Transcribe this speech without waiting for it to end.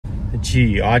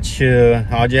जी आज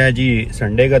है जी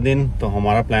संडे का दिन। तो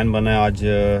हमारा प्लान बना है आज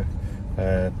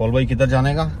पॉल भाई किधर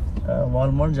जाने का?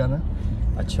 वॉलमार्ट जाना है।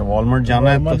 अच्छा वॉलमार्ट जाना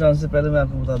है। वॉलमार्ट जाने से पहले मैं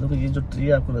आपको बता दूं कि ये जो ट्री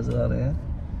आपको नजर आ रहे हैं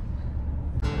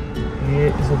ये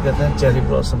इसको कहते हैं चेरी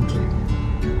ब्लॉसम ट्री।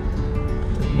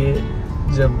 तो ये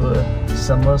जब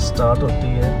समर स्टार्ट होती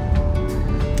है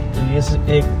तो ये सिर्फ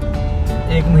एक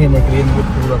महीने के लिए इनके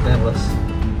फूल आते हैं बस।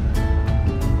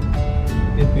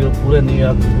 ये पूरे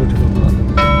न्यूयॉर्क ब्यूटीफुल बनाते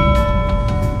हैं।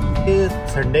 ये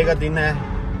संडे का दिन है,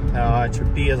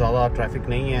 छुट्टी है, ज़्यादा ट्रैफिक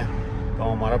नहीं है। तो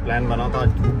हमारा प्लान बना था,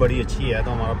 धूप बड़ी अच्छी है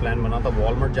तो हमारा प्लान बना था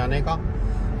वॉलमार्ट जाने का।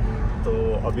 तो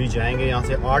अभी जाएंगे, यहाँ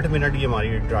से 8 मिनट की हमारी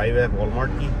ड्राइव है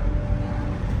वॉलमार्ट की।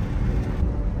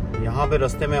 यहाँ पे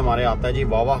रास्ते में हमारे आता है जी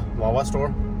वावा स्टोर।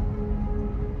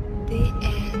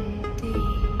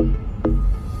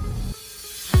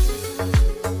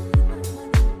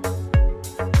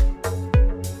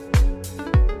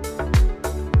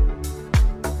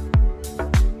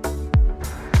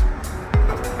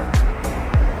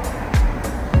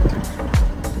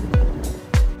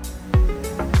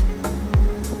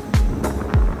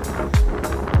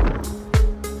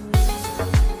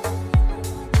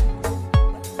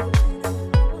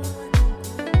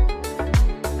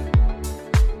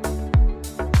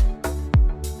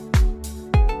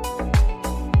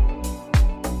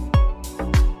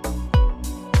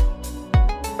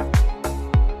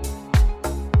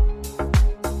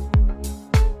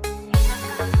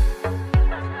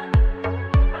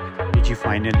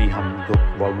 फाइनली हम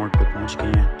लोग वॉलमार्ट पे पहुंच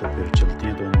गए हैं। तो फिर चलते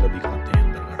हैं, तो अंदर दिखाते हैं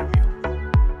अंदर का रिव्यू।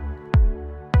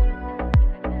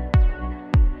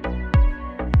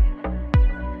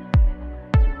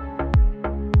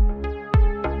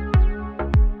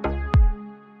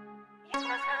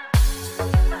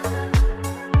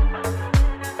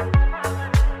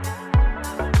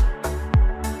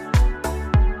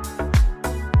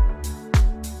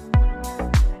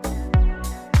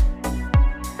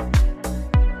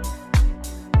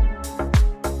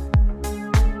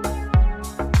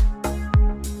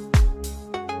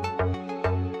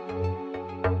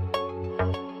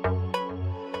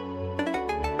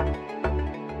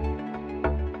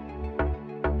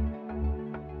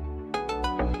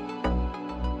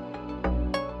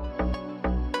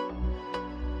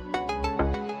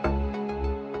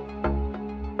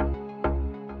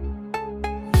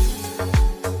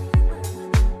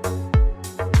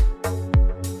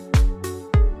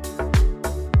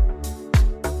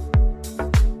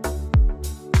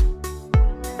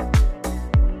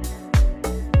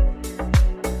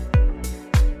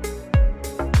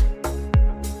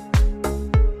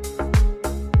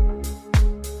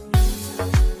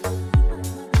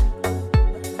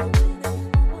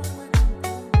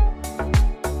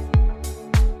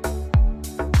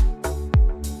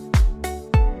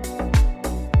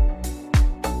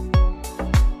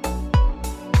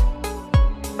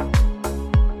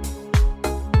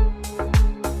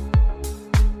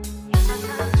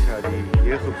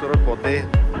 खूबसूरत पौधे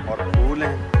और फूल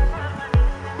हैं।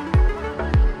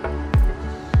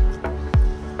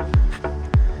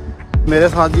 मेरे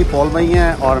साथ जी पॉल भाई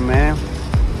हैं और मैं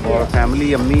और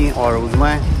फैमिली, अम्मी और उज़मा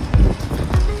है।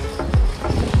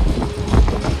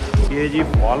 ये जी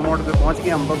वॉलमार्ट पे पहुंच गए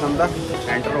हम लोग, अंदर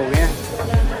एंटर हो गए हैं।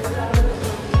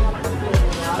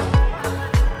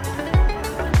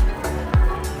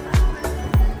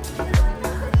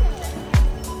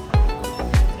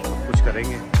 कुछ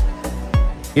करेंगे।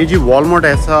 ये जी वॉलमार्ट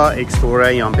ऐसा एक स्टोर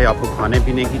है, यहाँ पे आपको खाने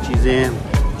पीने की चीज़ें,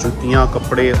 जूतियाँ,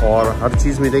 कपड़े और हर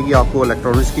चीज़ मिलेगी। आपको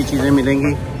इलेक्ट्रॉनिक्स की चीज़ें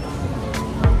मिलेंगी।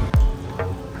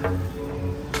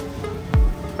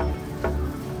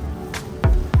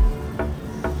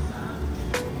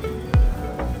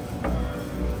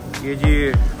 ये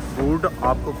जी फ्रूट,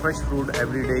 आपको फ्रेश फ्रूट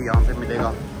एवरीडे यहाँ पे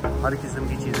मिलेगा। हर किस्म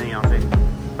की चीज़ें यहाँ पे।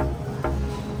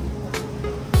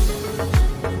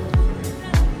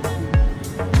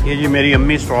 ये जी मेरी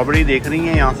अम्मी स्ट्रॉबेरी देख रही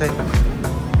हैं यहाँ से।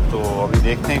 तो अभी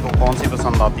देखते हैं कौन सी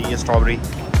पसंद आती है स्ट्रॉबेरी।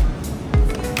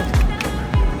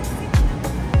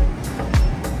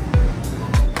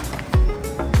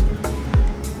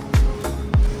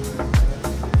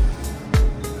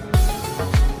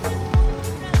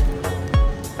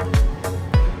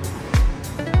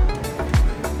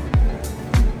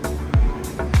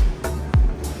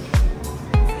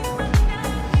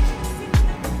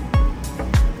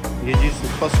 ये जी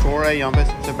सुपर स्टोर है, यहाँ पे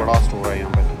सबसे बड़ा स्टोर है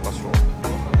यहाँ पे सुपर स्टोर।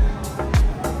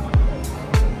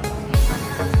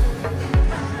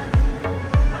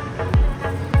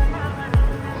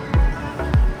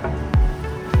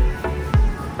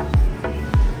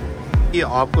 ये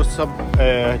आपको सब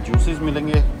जूसेस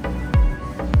मिलेंगे,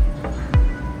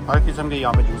 हर किस्म के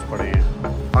यहाँ पे जूस पड़े हैं,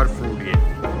 हर फ्रूट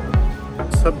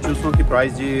सब जूसों की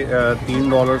प्राइस जी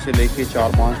 $3 से लेके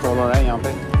 $4-5 है यहाँ पे।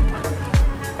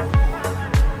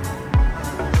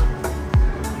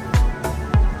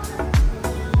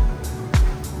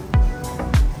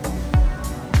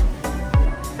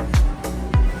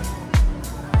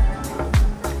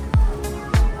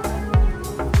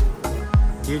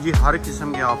 ये जी हर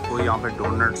किस्म के आपको यहाँ पे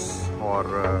डोनट्स और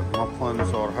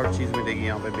मफन्स और हर चीज़ मिलेगी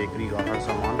यहाँ पे, बेकरी का हर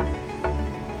सामान।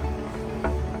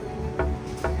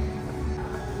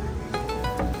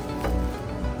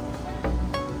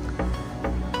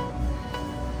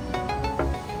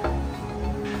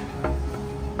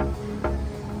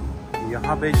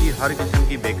 यहाँ पे जी हर किस्म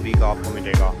की बेकरी का आपको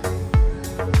मिलेगा।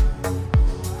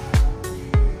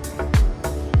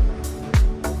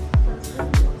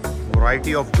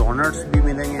 वैरायटी ऑफ डोनट्स भी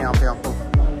मिलेंगे यहाँ पे आपको,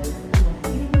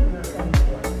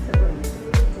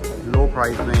 लो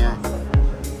प्राइस में है।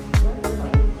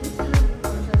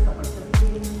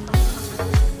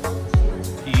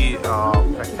 ये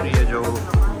फैक्ट्री है जो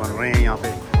बन रहे हैं यहाँ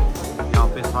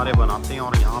पे सारे बनाते हैं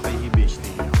और यहाँ पे ही बेचते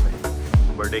हैं। यहाँ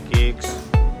पे बर्थडे केक्स,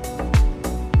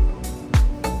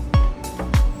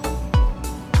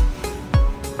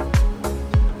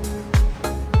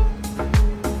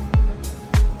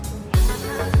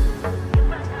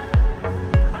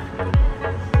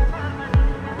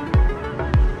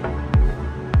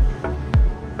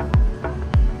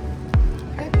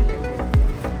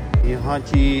 यहाँ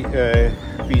जी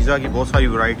पिज़्ज़ा की बहुत सारी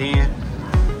वैरायटी हैं,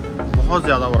 बहुत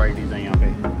ज़्यादा वैरायटीज़ हैं यहाँ पे।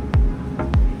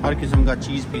 हर किस्म का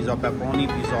चीज़ पिज़्ज़ा, पेपरोनी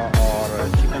पिज़्ज़ा और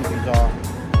चिकन पिज़्ज़ा,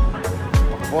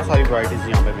 बहुत सारी वैरायटीज़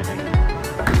यहाँ पे मिलेंगी।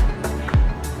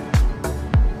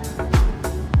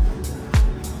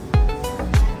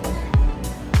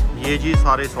 ये जी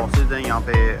सारे सॉसेज हैं यहाँ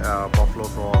पे, बफलो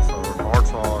सॉस और हॉट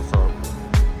सॉस और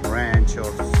रैंच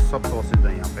और सब सॉसेज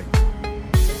हैं यहाँ पे,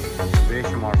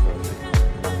 बेशुमार सॉस हैं।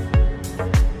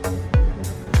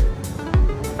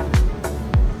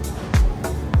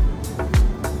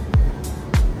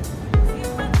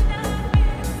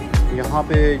 यहाँ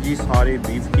पे जी सारे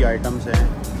बीफ की आइटम्स हैं।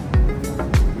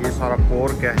 ये सारा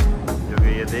पोर्क है जो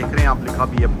कि ये देख रहे हैं आप, लिखा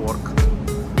भी है पोर्क।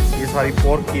 ये सारी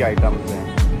पोर्क की आइटम्स हैं।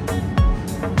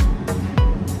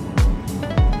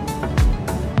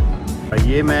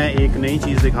 ये मैं एक नई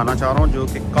चीज़ दिखाना चाह रहा हूँ जो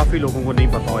कि काफ़ी लोगों को नहीं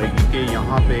पता होगी कि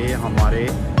यहाँ पे हमारे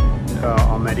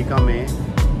अमेरिका में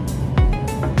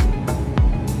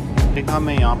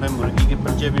यहाँ पे मुर्गी के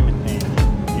पंजे भी मिलते हैं।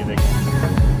 ये देखें,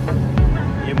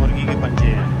 ये मुर्गी के पंजे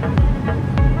हैं।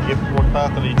 ये पोटा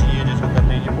कलेजी है जिसको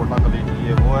कहते हैं, ये पोटा कलेजी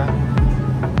है वो है।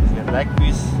 ये लेग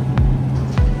पीस,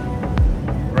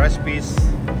 ब्रेस्ट पीस,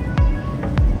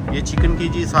 ये चिकन की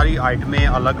जी सारी आइटमें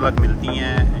अलग अलग मिलती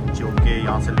हैं जो कि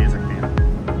यहाँ से ले सकते हैं।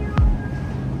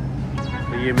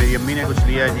 तो ये मेरी अम्मी ने कुछ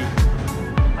लिया है जी।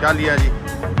 क्या लिया जी?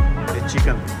 ये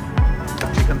चिकन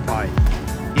थाई।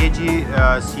 ये जी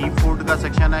सी फूड का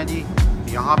सेक्शन है जी।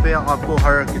 यहाँ पे आपको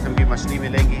हर किस्म की मछली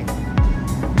मिलेगी।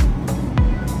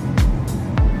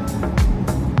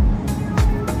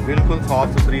 बिल्कुल साफ़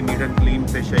सुथरी नीट एंड क्लीन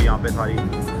फिश है यहाँ पे सारी।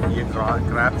 ये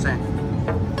क्रैब्स हैं।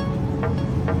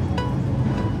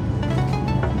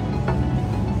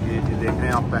 ये जी देख रहे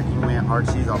हैं आप, पैकिंग में हर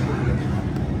चीज़ आपको मिलेगी।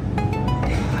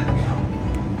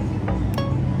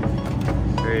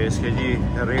 इसके जी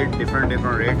रेट डिफरेंट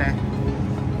रेट हैं।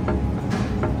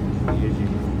 ये जी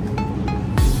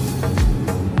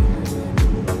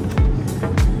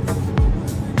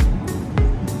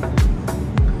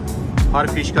हर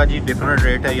फिश का जी डिफरेंट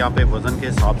रेट है यहाँ पे, वज़न के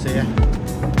हिसाब से है।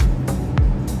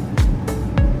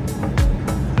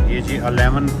 ये जी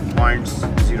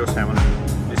 11.07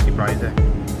 इसकी प्राइस है।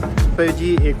 पे जी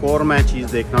एक और मैं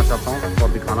चीज़ देखना चाहता हूँ और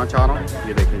दिखाना चाह रहा हूँ।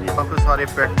 ये देखें जी, यहाँ पे सारे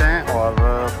पेट हैं और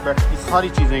पेट की सारी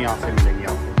चीज़ें यहाँ से मिलेंगी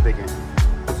आपको। देखें,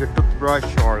 जैसे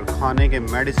टूथब्रश और खाने के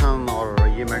मेडिसन, और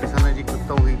ये मेडिसन है जी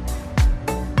कुत्तों की।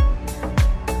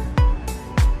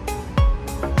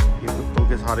 ये कुत्तों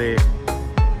के सारे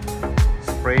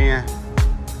स्प्रे हैं।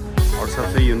 और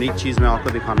सबसे यूनिक चीज़ मैं आपको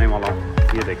दिखाने वाला हूँ।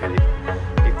 ये देखें जी,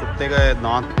 एक कुत्ते का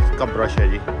दांत का ब्रश है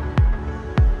जी।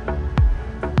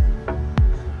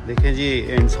 देखें जी,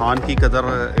 इंसान की कदर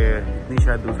इतनी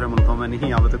शायद दूसरे मुल्कों में नहीं,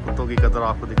 यहाँ पे तो कुत्तों की कदर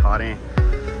आपको दिखा रहे हैं।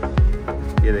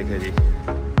 ये देखें जी,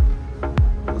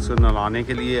 उसको नहलाने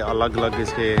के लिए अलग अलग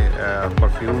इसके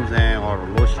परफ्यूम्स हैं और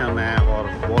लोशन है और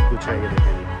बहुत कुछ है। ये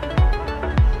देखें जी,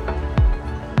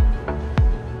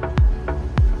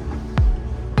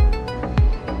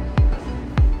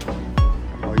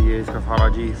 और ये इसका सारा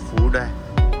जी फूड है।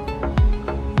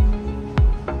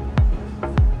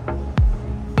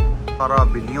 सारा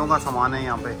बिल्लियों का सामान है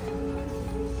यहाँ पे।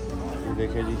 ये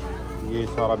देखिए जी, ये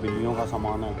सारा बिल्लियों का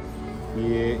सामान है।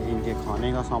 ये इनके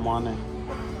खाने का सामान है।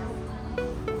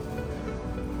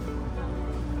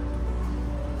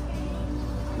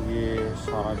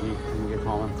 सारा जी इनके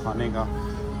खाने का,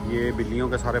 ये बिल्लियों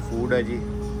के सारे फूड है जी।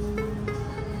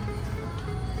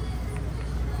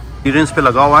 क्लियरेंस पे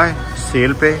लगा हुआ है,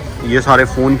 सेल पे ये सारे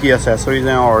फ़ोन की एक्सेसरीज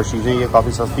हैं और चीज़ें ये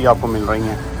काफ़ी सस्ती आपको मिल रही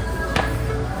हैं।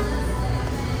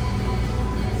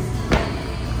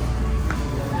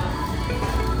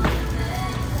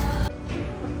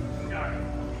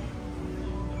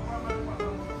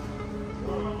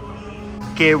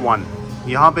 K1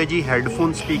 यहाँ पे जी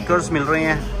हेडफोन स्पीकर्स मिल रहे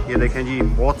हैं। ये देखें जी,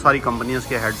 बहुत सारी कंपनियों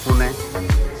के हेडफोन हैं।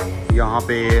 यहाँ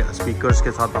पे स्पीकर्स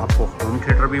के साथ आपको होम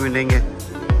थिएटर भी मिलेंगे,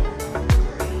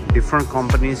 डिफरेंट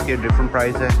कंपनीज़ के डिफरेंट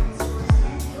प्राइस है।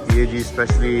 ये जी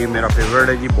स्पेशली मेरा फेवरेट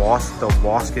है जी बॉस। तो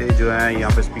बॉस के जो है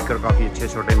यहाँ पे स्पीकर काफ़ी अच्छे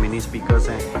छोटे मिनी स्पीकर्स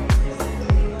हैं।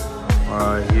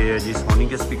 और ये है जी सोनी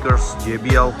के स्पीकर्स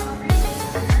JBL।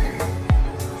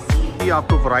 ये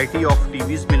आपको वैरायटी ऑफ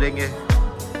टीवीज़ मिलेंगे।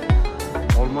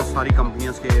 ऑलमोस्ट सारी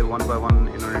कंपनियों के 1 by 1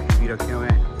 इन्होंने टीवी रखे हुए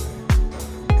हैं।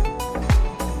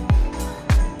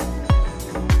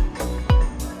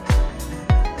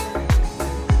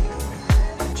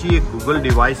 जी एक गूगल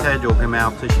डिवाइस है जो कि मैं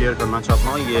आपसे शेयर करना चाहता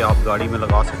हूँ। ये आप गाड़ी में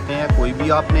लगा सकते हैं। कोई भी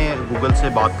आपने गूगल से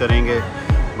बात करेंगे,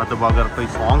 मतलब अगर कोई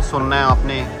सॉन्ग सुनना है,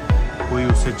 आपने कोई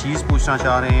उससे चीज़ पूछना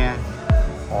चाह रहे हैं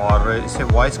और इसे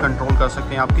वॉइस कंट्रोल कर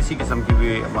सकते हैं। आप किसी किस्म की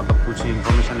भी मतलब कुछ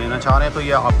इन्फॉर्मेशन लेना चाह रहे हैं तो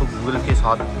ये आपको गूगल के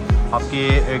साथ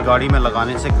आपके गाड़ी में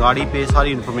लगाने से गाड़ी पे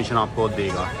सारी इन्फॉर्मेशन आपको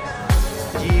देगा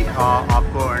जी।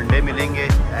 आपको अंडे मिलेंगे,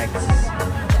 एग्स।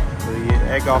 तो ये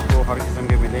एग आपको हर किस्म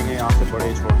के मिलेंगे, यहाँ से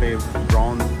बड़े छोटे,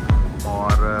 ब्राउन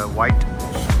और वाइट।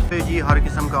 तो जी हर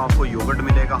किस्म का आपको योगर्ट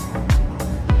मिलेगा।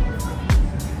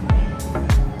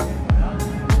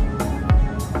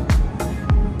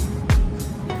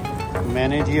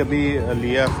 मैंने जी अभी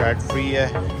लिया, फैट फ्री है।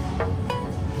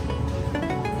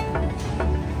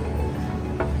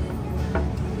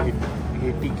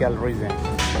 कैलोरीज हैं।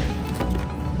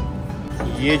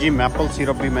 ये जी मैपल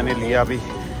सिरप भी मैंने लिया अभी।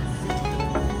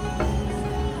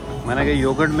 मैंने कहा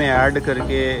योगर्ट में ऐड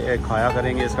करके खाया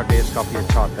करेंगे, इसका टेस्ट काफ़ी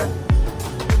अच्छा आता है।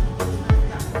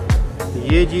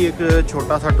 ये जी एक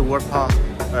छोटा सा टूर था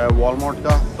वॉलमार्ट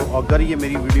का। तो अगर ये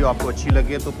मेरी वीडियो आपको अच्छी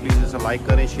लगे तो प्लीज़ इसे लाइक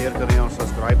करें, शेयर करें और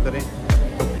सब्सक्राइब करें।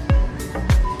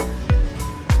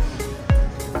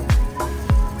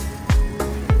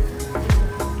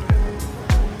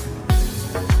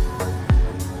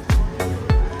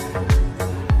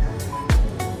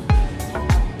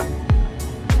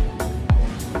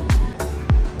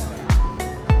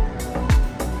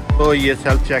 तो ये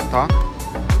सेल्फ चेक था,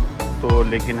 तो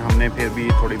लेकिन हमने फिर भी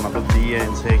थोड़ी मदद ली है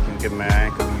इनसे, क्योंकि मैं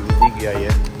कभी यूज़ नहीं किया ये।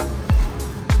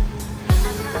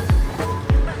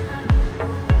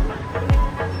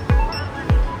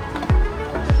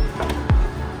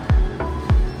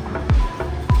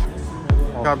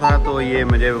 था तो ये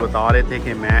मुझे बता रहे थे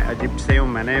कि मैं इजिप्ट से हूँ।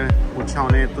 मैंने पूछा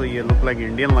उन्हें तो ये लुक लाइक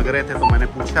इंडियन लग रहे थे, तो मैंने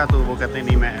पूछा तो वो कहते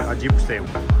नहीं मैं इजिप्ट से हूँ।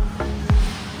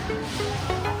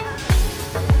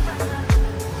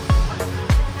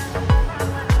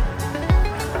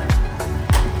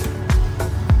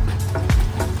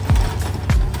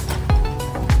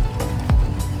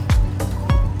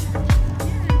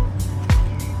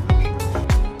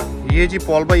 ये जी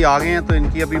पॉल भाई आ गए हैं, तो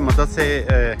इनकी अभी मदद से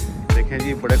देखें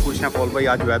जी बड़े खुश हैं पॉल भाई।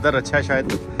 आज वेदर अच्छा है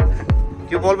शायद।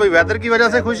 क्यों पॉल भाई, वेदर की वजह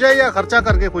से खुश है या खर्चा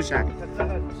करके खुश हैं?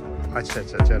 अच्छा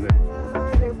अच्छा, चले।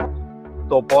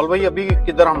 तो पॉल भाई अभी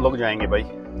किधर हम लोग जाएंगे भाई?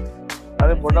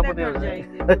 अरे बोडापट्टी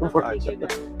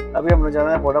अभी हमने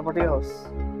जाना है बोडापट्टी हाउस।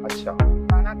 अच्छा,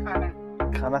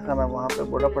 खाना खाना वहाँ पे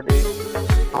बोडापट्टी।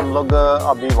 हम लोग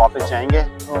अभी वापस जाएंगे,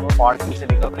 पार्किंग से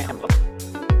निकल रहे हैं हम लोग।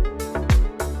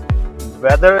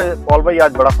 वेदर पॉल भाई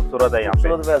आज बड़ा खूबसूरत है यहाँ पे।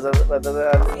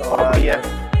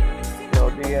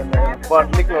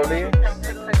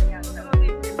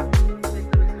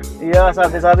 या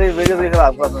साथ ही वीडियो भी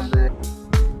खराब कर देंगे।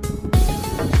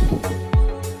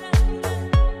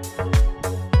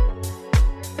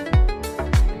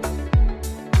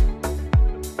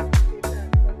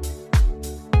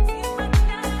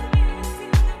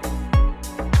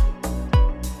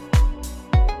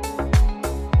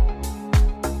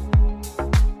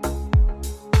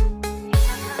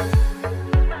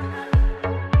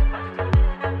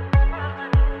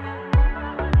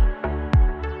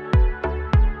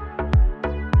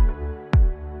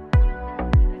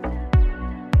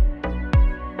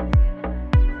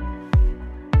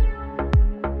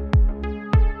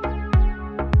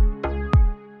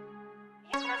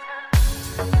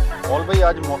 पॉल भाई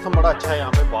आज मौसम बड़ा अच्छा है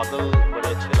यहाँ पे, बादल बड़े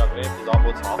अच्छे लग रहे हैं, फिजा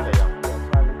बहुत साफ है यहाँ पे।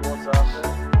 बहुत साफ है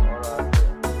और आज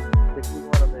पिकनिक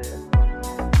हो रहे हैं।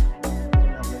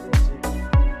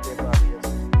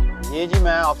 ये जी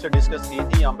मैं आपसे डिस्कस की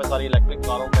थी, यहाँ पे सारी इलेक्ट्रिक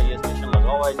कारों का ये स्टेशन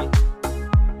लगा हुआ है जी।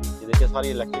 ये देखिए सारी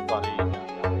इलेक्ट्रिक कारें हैं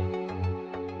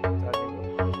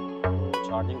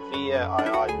चार्जिंग फ्री है।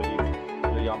 आज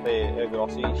बल्कि यहाँ पे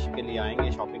ग्रोसरी के लिए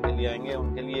आएंगे, शॉपिंग के लिए आएंगे,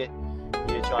 उनके लिए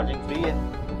ये चार्जिंग फ्री है।